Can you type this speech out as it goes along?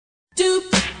doop,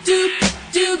 doop,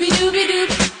 dooby dooby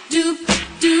doop, doop,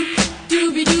 doop,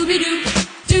 dooby dooby doop,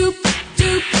 doop,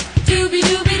 doop, dooby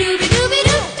dooby dooby dooby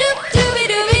doop, doop, dooby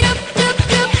dooby doop, doop,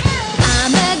 doop.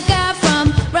 I'm a girl from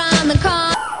round the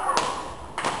corner.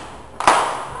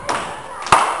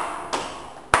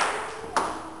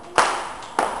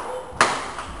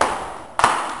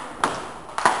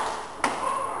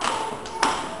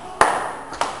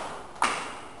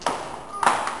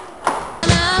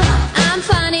 I'm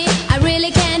funny, I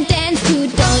really can dance too.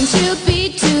 Don't you be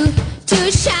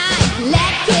too shy.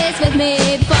 Let kiss with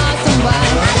me for some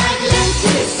while. I like loop,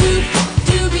 doop,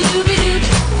 dooby dooby doop,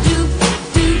 doop,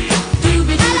 doop,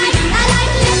 dooby dooby doop. I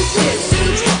like loop, doop,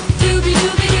 dooby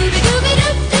dooby dooby dooby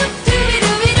doop, doop, dooby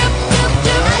dooby doop, doop,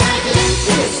 doop. I like loop,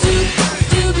 doop,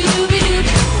 dooby dooby doop,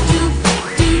 doop,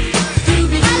 doop,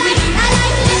 dooby dooby doop. I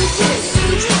like loop, doop,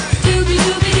 dooby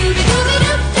dooby dooby dooby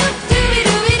doop, doop, dooby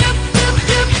dooby doop, doop,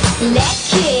 doop. Let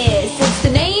kiss, it's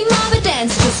the name of a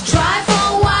dance. Just try for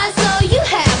a while so you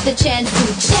have the chance to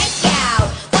check out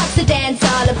what's the dance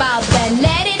all about. Then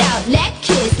let it out, let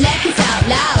kiss out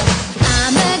loud.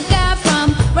 I'm a girl from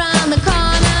round the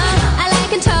corner. I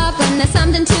like and talk when there's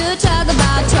something to talk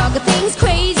about. Talk